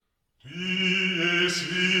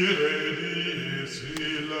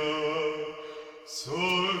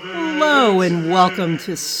Hello and welcome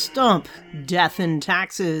to Stump Death and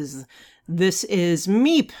Taxes. This is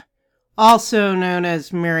Meep, also known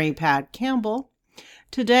as Mary Pat Campbell.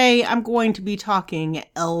 Today I'm going to be talking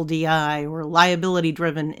LDI, or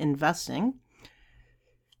Liability-Driven Investing,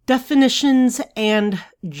 definitions and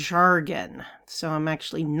jargon. So I'm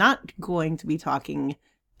actually not going to be talking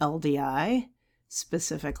LDI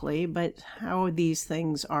specifically, but how these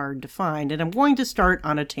things are defined. And I'm going to start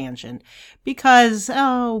on a tangent because,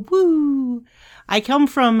 I come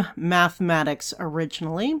from mathematics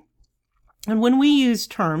originally. And when we use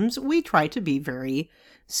terms, we try to be very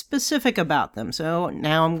specific about them. So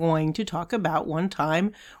now I'm going to talk about one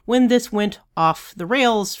time when this went off the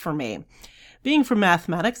rails for me. Being from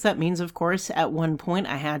mathematics, that means, of course, at one point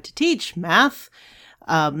I had to teach math.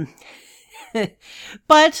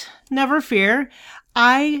 But never fear,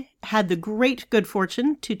 I had the great good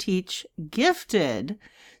fortune to teach gifted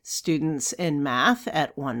students in math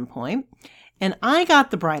at one point. And I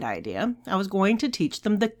got the bright idea. I was going to teach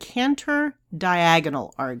them the Cantor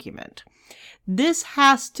diagonal argument. This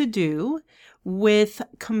has to do with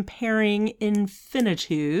comparing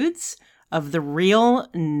infinitudes of the real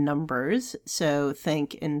numbers. So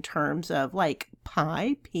think in terms of like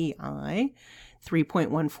pi, pi,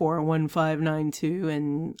 3.141592,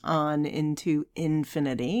 and on into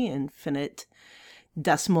infinity, infinite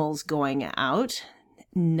decimals going out,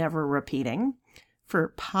 never repeating,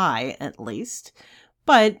 for pi at least.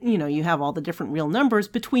 But, you have all the different real numbers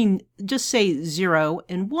between, just say, 0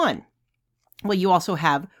 and 1. Well, you also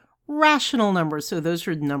have rational numbers. So those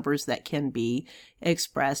are numbers that can be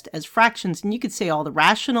expressed as fractions. And you could say all the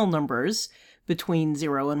rational numbers between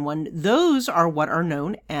 0 and 1, those are what are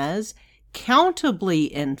known as countably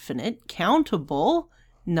infinite, countable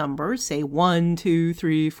numbers, say 1, 2,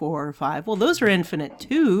 3, 4, 5. Well, those are infinite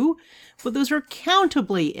too, but those are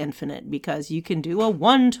countably infinite because you can do a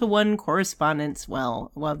one-to-one correspondence,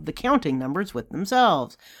 well, the counting numbers with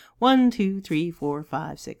themselves. 1, 2, 3, 4,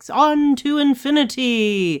 5, 6, on to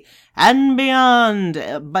infinity and beyond.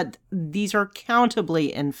 But these are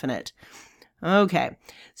countably infinite. Okay,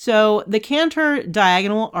 so the Cantor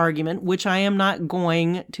diagonal argument, which I am not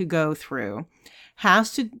going to go through,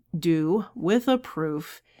 has to do with a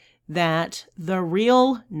proof that the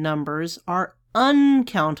real numbers are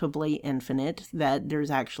uncountably infinite, that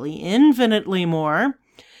there's actually infinitely more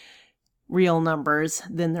real numbers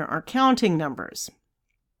than there are counting numbers.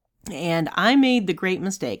 And I made the great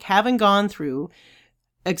mistake, having gone through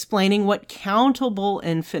explaining what countable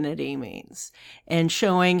infinity means and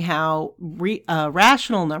showing how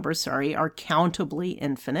rational numbers, are countably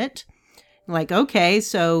infinite. Like, okay,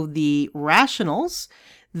 so the rationals,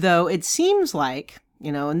 though it seems like,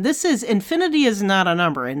 and this is, infinity is not a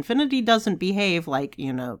number. Infinity doesn't behave like,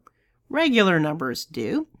 regular numbers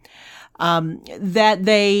do.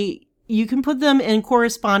 You can put them in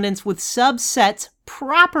correspondence with subsets,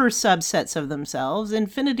 proper subsets of themselves.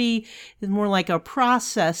 Infinity is more like a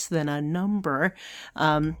process than a number.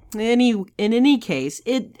 In any case,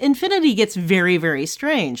 infinity gets very, very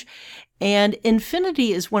strange. And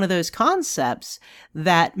infinity is one of those concepts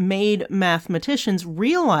that made mathematicians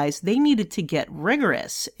realize they needed to get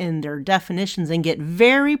rigorous in their definitions and get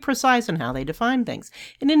very precise in how they define things.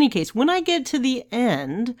 In any case, when I get to the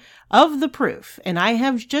end of the proof, and I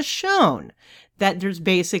have just shown that there's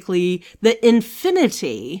basically the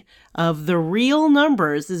infinity of the real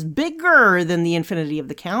numbers is bigger than the infinity of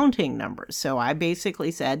the counting numbers. So I basically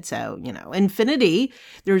said, infinity,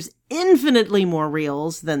 there's infinitely more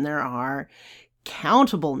reals than there are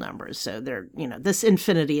countable numbers. So this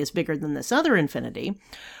infinity is bigger than this other infinity.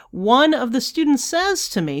 One of the students says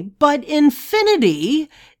to me, but infinity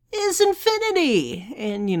is infinity.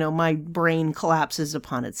 And, my brain collapses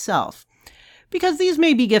upon itself. Because these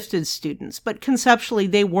may be gifted students, but conceptually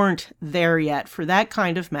they weren't there yet for that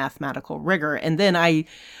kind of mathematical rigor. And then I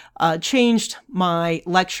changed my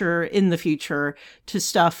lecture in the future to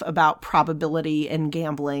stuff about probability and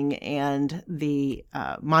gambling and the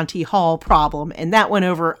Monty Hall problem. And that went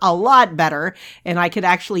over a lot better. And I could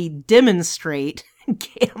actually demonstrate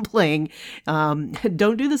gambling.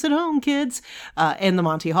 Don't do this at home, kids. And the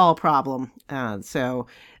Monty Hall problem. So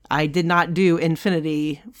I did not do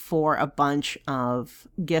infinity for a bunch of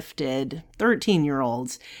gifted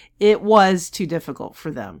 13-year-olds. It was too difficult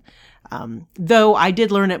for them. Though I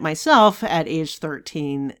did learn it myself at age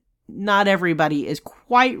 13, not everybody is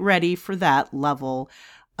quite ready for that level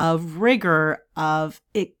of rigor of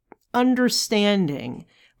understanding.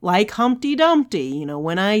 Like Humpty Dumpty,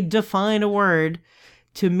 when I define a word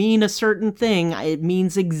to mean a certain thing, it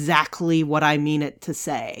means exactly what I mean it to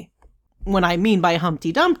say. when I mean by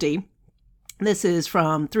Humpty Dumpty, this is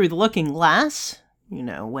from Through the Looking Glass,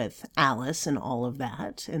 with Alice and all of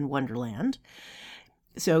that in Wonderland.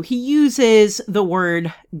 So he uses the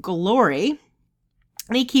word glory,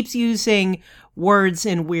 and he keeps using words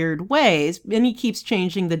in weird ways, and he keeps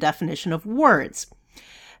changing the definition of words.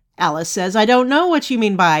 Alice says, "I don't know what you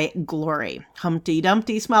mean by glory." Humpty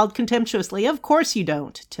Dumpty smiled contemptuously. "Of course you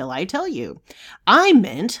don't, till I tell you. I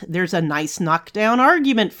meant there's a nice knockdown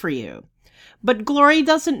argument for you." "But glory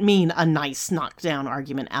doesn't mean a nice knockdown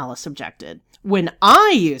argument," Alice objected. "When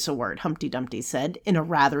I use a word," Humpty Dumpty said in a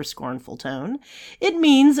rather scornful tone, "it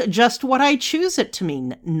means just what I choose it to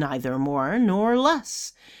mean, neither more nor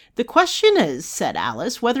less." "The question is," said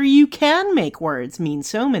Alice, "whether you can make words mean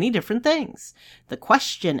so many different things." "The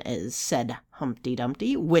question is," said Humpty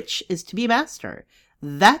Dumpty, "which is to be master.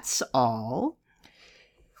 That's all."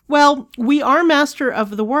 "Well, we are master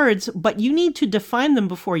of the words, but you need to define them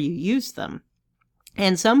before you use them.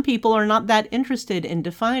 And some people are not that interested in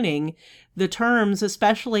defining the terms,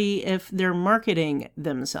 especially if they're marketing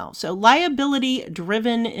themselves. So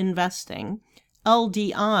liability-driven investing,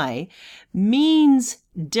 LDI, means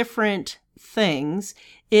different things.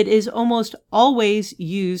 It is almost always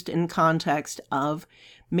used in context of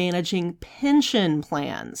managing pension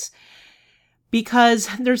plans, because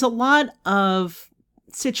there's a lot of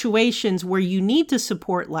situations where you need to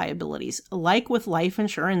support liabilities, like with life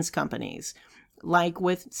insurance companies. Like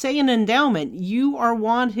with, say, an endowment, you are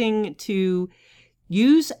wanting to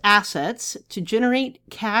use assets to generate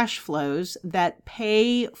cash flows that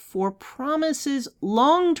pay for promises,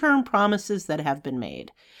 long-term promises that have been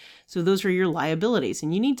made. So those are your liabilities,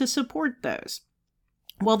 and you need to support those.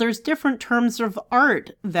 Well, there's different terms of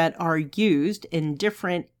art that are used in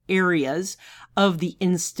different areas of the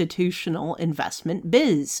institutional investment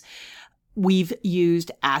biz. We've used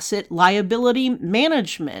asset liability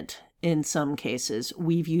management. In some cases,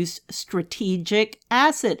 we've used strategic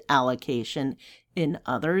asset allocation in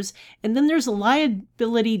others. And then there's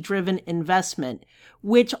liability-driven investment,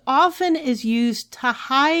 which often is used to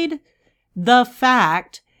hide the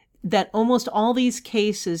fact that almost all these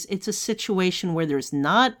cases, it's a situation where there's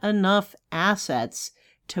not enough assets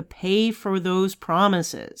to pay for those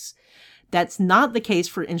promises. That's not the case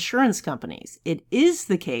for insurance companies. It is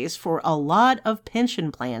the case for a lot of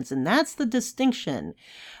pension plans, and that's the distinction.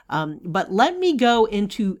 But let me go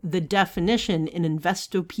into the definition in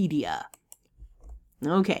Investopedia.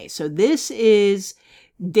 Okay, so this is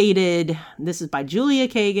by Julia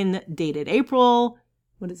Kagan, dated April,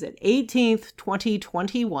 18th,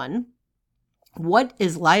 2021. What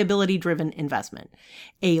is liability-driven investment?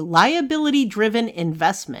 A liability-driven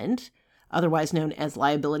investment, otherwise known as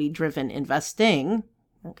liability-driven investing,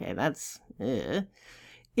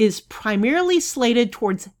 is primarily slated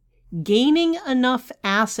towards gaining enough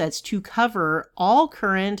assets to cover all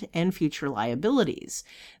current and future liabilities.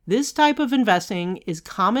 This type of investing is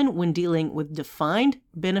common when dealing with defined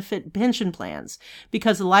benefit pension plans,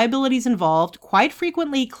 because the liabilities involved quite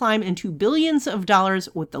frequently climb into billions of dollars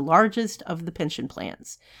with the largest of the pension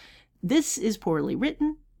plans. This is poorly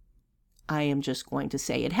written. I am just going to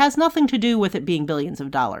say it has nothing to do with it being billions of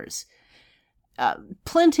dollars.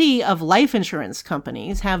 Plenty of life insurance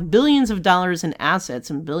companies have billions of dollars in assets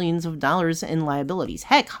and billions of dollars in liabilities.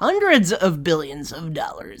 Heck, hundreds of billions of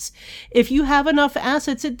dollars. If you have enough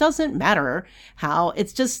assets, it doesn't matter how.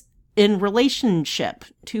 It's just in relationship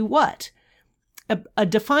to what? A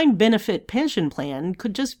defined benefit pension plan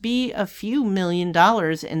could just be a few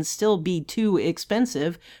 $1,000,000 and still be too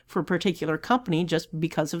expensive for a particular company just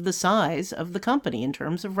because of the size of the company in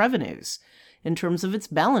terms of revenues, in terms of its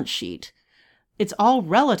balance sheet. It's all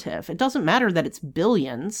relative. It doesn't matter that it's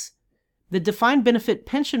billions. The defined benefit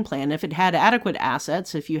pension plan, if it had adequate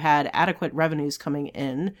assets, if you had adequate revenues coming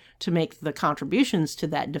in to make the contributions to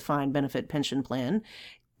that defined benefit pension plan,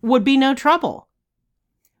 would be no trouble.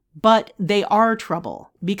 But they are trouble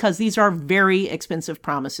because these are very expensive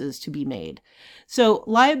promises to be made. So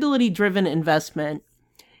liability-driven investment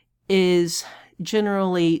is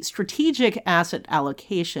generally strategic asset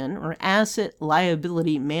allocation or asset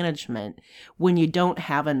liability management when you don't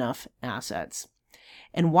have enough assets.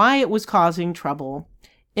 And why it was causing trouble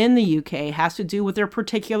in the UK has to do with their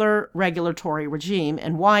particular regulatory regime,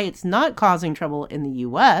 and why it's not causing trouble in the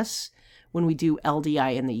US when we do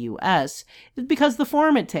LDI in the US is because the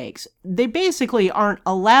form it takes. They basically aren't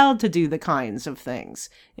allowed to do the kinds of things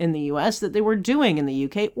in the US that they were doing in the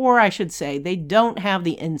UK, or I should say they don't have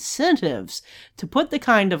the incentives to put the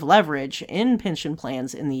kind of leverage in pension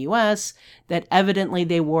plans in the US that evidently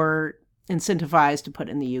they were incentivized to put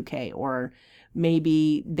in the UK, or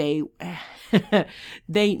Maybe they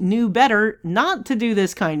they knew better not to do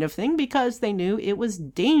this kind of thing because they knew it was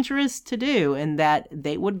dangerous to do and that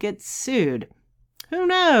they would get sued. Who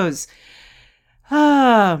knows?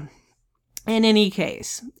 In any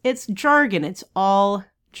case, it's jargon. It's all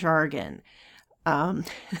jargon.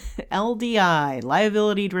 LDI,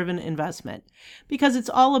 liability-driven investment, because it's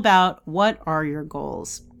all about what are your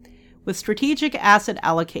goals. With strategic asset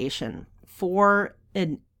allocation for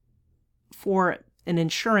an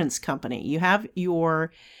insurance company, you have your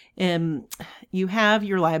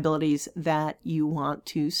liabilities that you want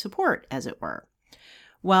to support, as it were.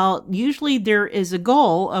 Well, usually there is a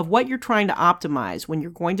goal of what you're trying to optimize when you're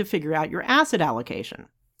going to figure out your asset allocation.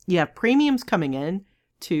 You have premiums coming in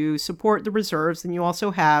to support the reserves, and you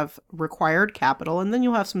also have required capital, and then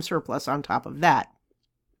you'll have some surplus on top of that.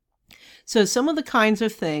 So some of the kinds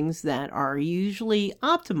of things that are usually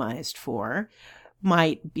optimized for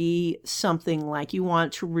might be something like you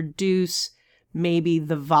want to reduce maybe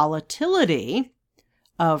the volatility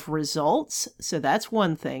of results. So that's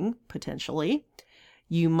one thing, potentially.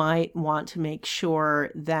 You might want to make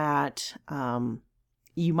sure that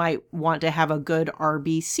you might want to have a good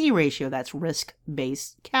RBC ratio, that's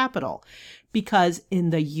risk-based capital, because in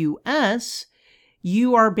the US,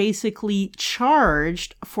 you are basically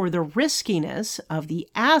charged for the riskiness of the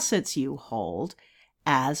assets you hold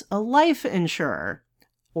as a life insurer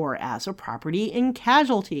or as a property and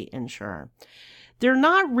casualty insurer. They're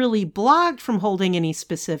not really blocked from holding any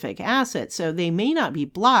specific assets, so they may not be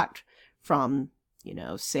blocked from,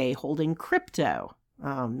 say, holding crypto.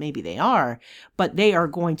 Maybe they are, but they are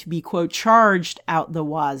going to be, quote, charged out the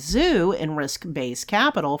wazoo in risk-based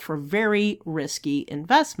capital for very risky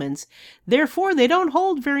investments. Therefore, they don't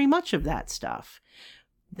hold very much of that stuff.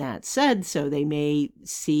 That said, so they may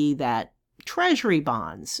see that treasury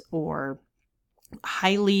bonds or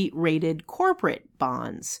highly rated corporate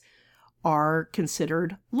bonds are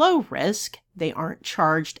considered low risk. They aren't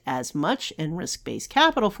charged as much in risk-based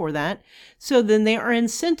capital for that. So then they are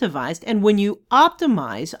incentivized. And when you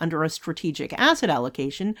optimize under a strategic asset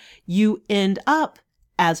allocation, you end up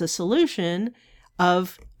as a solution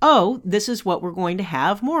of, oh, this is what we're going to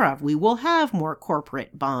have more of. We will have more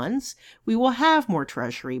corporate bonds. We will have more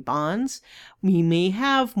treasury bonds. We may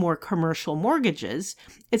have more commercial mortgages.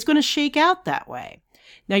 It's going to shake out that way.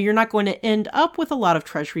 Now, you're not going to end up with a lot of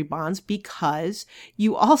treasury bonds because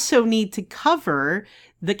you also need to cover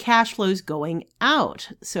the cash flows going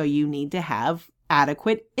out. So you need to have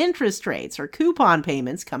adequate interest rates or coupon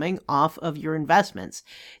payments coming off of your investments.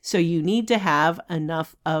 So you need to have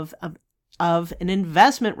enough of an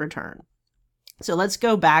investment return. So let's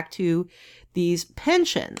go back to these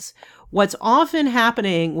pensions. What's often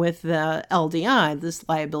happening with the LDI, this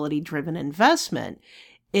liability-driven investment,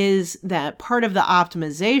 is that part of the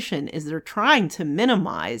optimization is they're trying to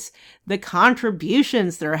minimize the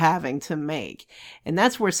contributions they're having to make. And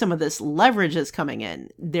that's where some of this leverage is coming in.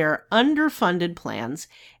 They're underfunded plans,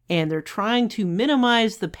 and they're trying to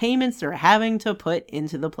minimize the payments they're having to put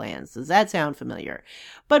into the plans. Does that sound familiar?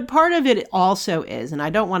 But part of it also is, and I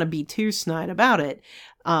don't want to be too snide about it,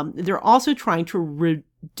 they're also trying to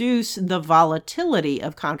reduce the volatility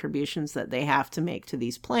of contributions that they have to make to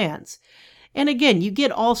these plans. And again, you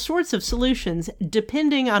get all sorts of solutions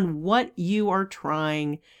depending on what you are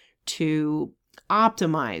trying to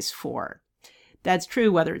optimize for. That's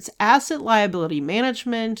true whether it's asset liability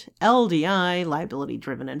management, LDI,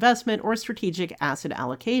 liability-driven investment, or strategic asset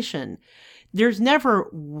allocation. There's never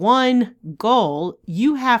one goal.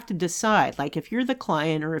 You have to decide, like if you're the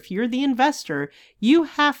client or if you're the investor, you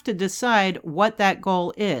have to decide what that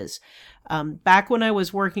goal is. Back when I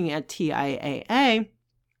was working at TIAA,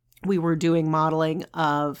 we were doing modeling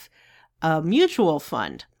of a mutual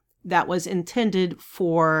fund that was intended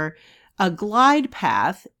for a glide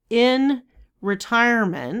path in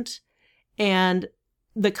retirement. And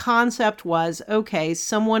the concept was, okay,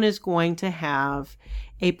 someone is going to have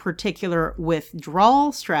a particular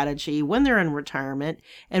withdrawal strategy when they're in retirement,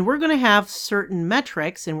 and we're going to have certain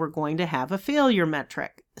metrics, and we're going to have a failure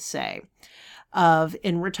metric, say, of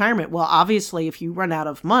in retirement. Well, obviously, if you run out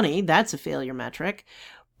of money, that's a failure metric.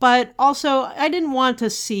 But also, I didn't want to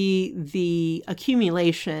see the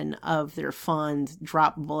accumulation of their fund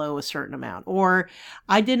drop below a certain amount, or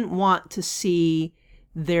I didn't want to see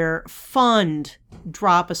their fund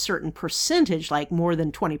drop a certain percentage, like more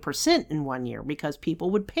than 20% in 1 year, because people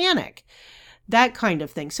would panic, that kind of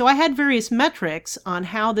thing. So I had various metrics on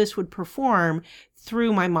how this would perform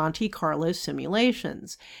through my Monte Carlo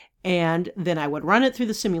simulations. And then I would run it through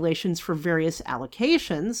the simulations for various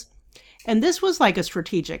allocations. And this was like a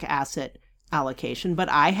strategic asset allocation, but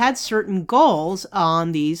I had certain goals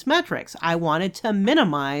on these metrics. I wanted to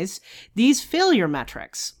minimize these failure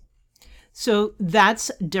metrics. So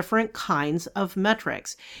that's different kinds of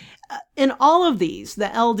metrics. In all of these, the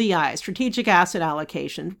LDI, strategic asset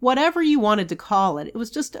allocation, whatever you wanted to call it, it was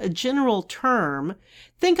just a general term.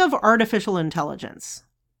 Think of artificial intelligence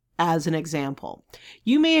as an example.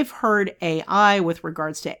 You may have heard AI with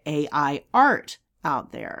regards to AI art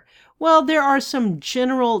out there. Well, there are some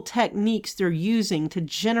general techniques they're using to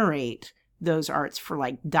generate those arts for,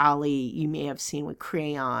 like DALL-E, you may have seen with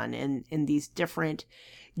crayon and these different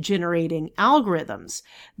generating algorithms.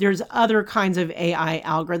 There's other kinds of AI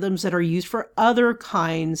algorithms that are used for other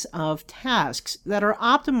kinds of tasks that are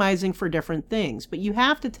optimizing for different things, but you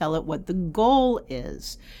have to tell it what the goal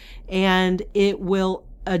is, and it will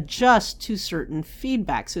adjust to certain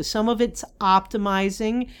feedback. So some of it's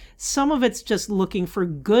optimizing, some of it's just looking for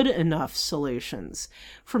good enough solutions.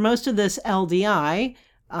 For most of this LDI,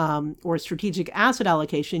 or strategic asset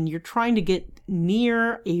allocation, you're trying to get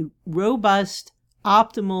near a robust,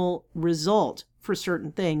 optimal result for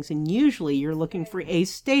certain things, and usually you're looking for a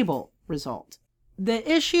stable result. The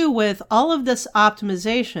issue with all of this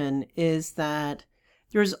optimization is that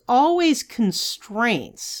there's always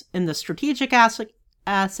constraints in the strategic asset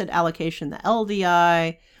allocation, the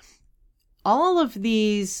LDI, all of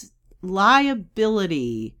these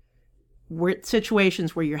liability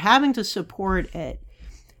situations where you're having to support it.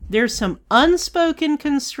 There's some unspoken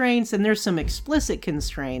constraints and there's some explicit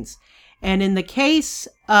constraints. And in the case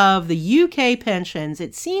of the UK pensions,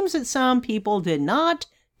 it seems that some people did not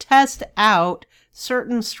test out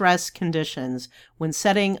certain stress conditions when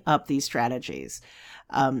setting up these strategies.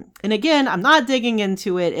 And again, I'm not digging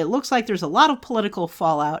into it. It looks like there's a lot of political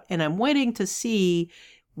fallout, and I'm waiting to see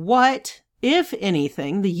what, if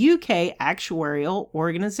anything, the UK actuarial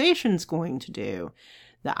organization is going to do,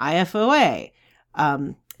 the IFOA.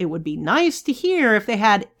 It would be nice to hear if they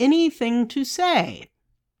had anything to say,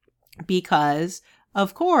 because,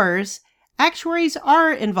 of course, actuaries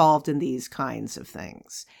are involved in these kinds of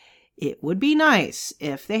things. It would be nice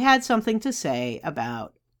if they had something to say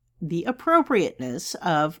about the appropriateness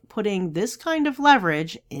of putting this kind of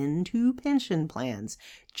leverage into pension plans.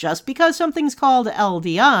 Just because something's called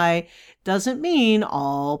LDI doesn't mean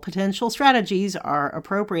all potential strategies are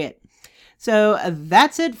appropriate. So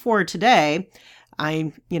that's it for today.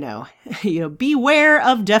 Beware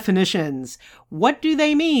of definitions. What do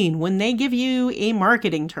they mean when they give you a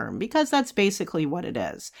marketing term? Because that's basically what it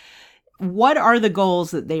is. What are the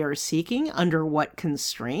goals that they are seeking? Under what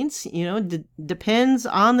constraints? Depends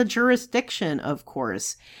on the jurisdiction, of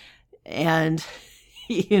course. And,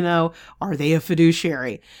 are they a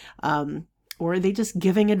fiduciary? Or are they just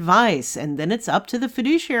giving advice? And then it's up to the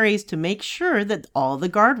fiduciaries to make sure that all the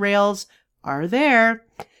guardrails are there.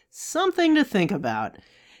 Something to think about.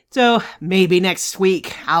 So maybe next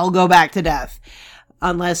week I'll go back to death.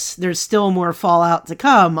 Unless there's still more fallout to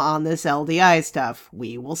come on this LDI stuff.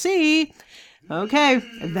 We will see. Okay,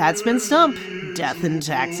 that's been Stump, Death and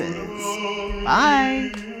Taxes.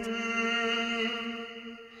 Bye.